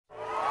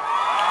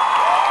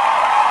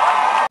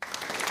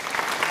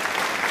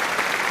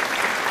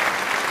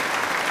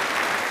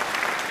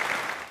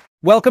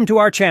Welcome to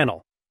our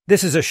channel.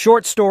 This is a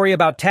short story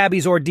about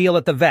Tabby's ordeal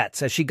at the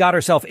vet's as she got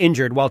herself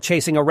injured while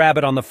chasing a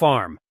rabbit on the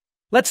farm.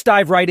 Let's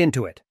dive right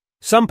into it.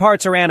 Some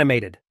parts are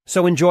animated,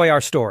 so enjoy our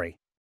story.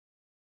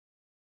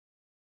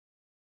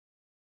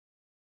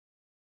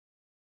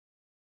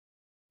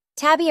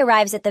 Tabby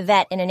arrives at the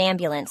vet in an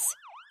ambulance.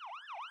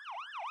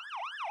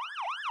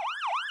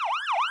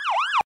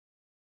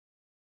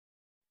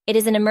 It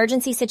is an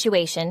emergency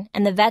situation,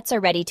 and the vets are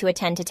ready to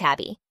attend to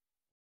Tabby.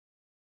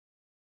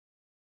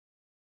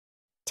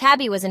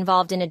 Tabby was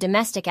involved in a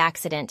domestic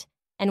accident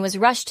and was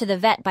rushed to the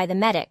vet by the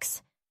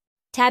medics.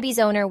 Tabby's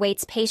owner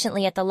waits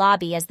patiently at the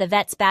lobby as the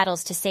vet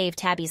battles to save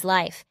Tabby's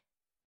life.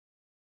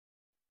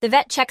 The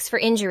vet checks for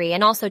injury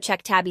and also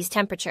checked Tabby's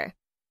temperature.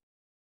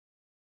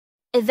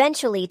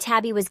 Eventually,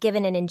 Tabby was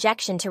given an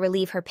injection to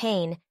relieve her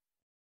pain.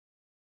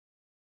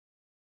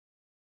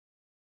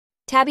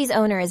 Tabby's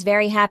owner is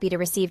very happy to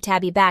receive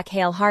Tabby back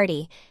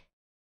hale-hearty,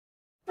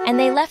 and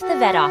they left the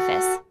vet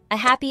office, a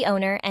happy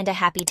owner and a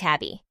happy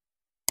Tabby.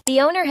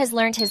 The owner has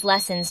learned his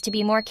lessons to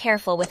be more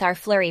careful with our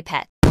furry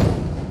pets.